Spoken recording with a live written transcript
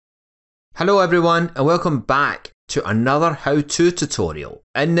Hello everyone and welcome back to another how-to tutorial.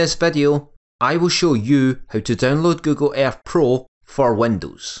 In this video, I will show you how to download Google Earth Pro for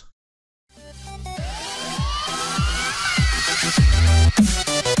Windows.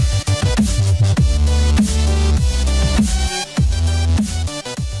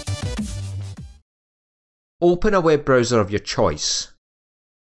 Open a web browser of your choice.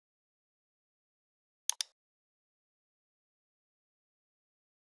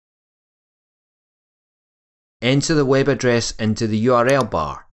 Enter the web address into the URL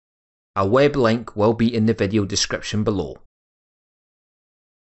bar. A web link will be in the video description below.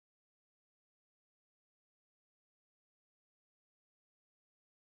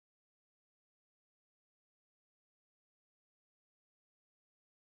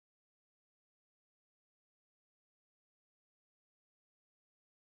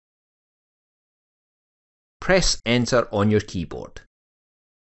 Press Enter on your keyboard.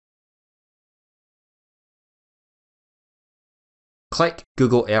 Click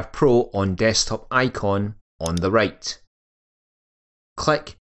Google Earth Pro on desktop icon on the right.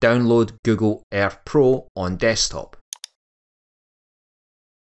 Click Download Google Earth Pro on desktop.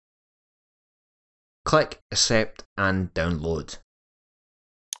 Click Accept and Download.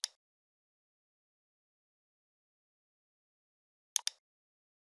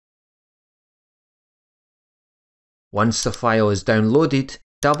 Once the file is downloaded,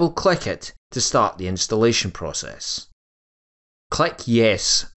 double-click it to start the installation process. Click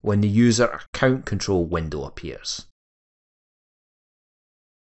Yes when the User Account Control window appears.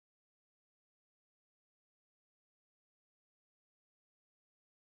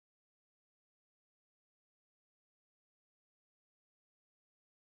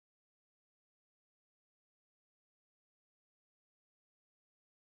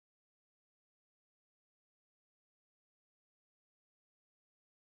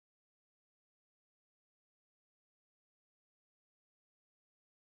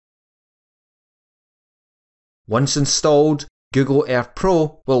 Once installed, Google Earth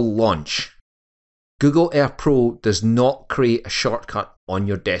Pro will launch. Google Earth Pro does not create a shortcut on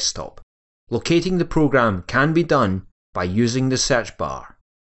your desktop. Locating the program can be done by using the search bar.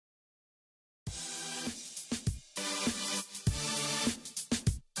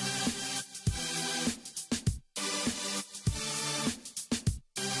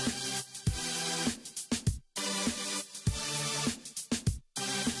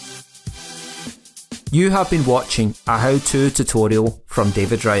 You have been watching a how-to tutorial from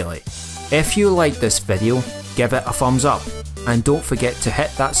David Reilly. If you like this video, give it a thumbs up and don't forget to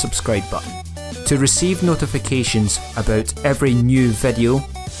hit that subscribe button. To receive notifications about every new video,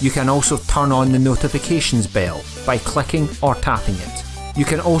 you can also turn on the notifications bell by clicking or tapping it. You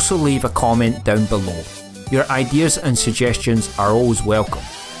can also leave a comment down below. Your ideas and suggestions are always welcome.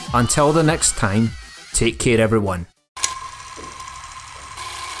 Until the next time, take care everyone.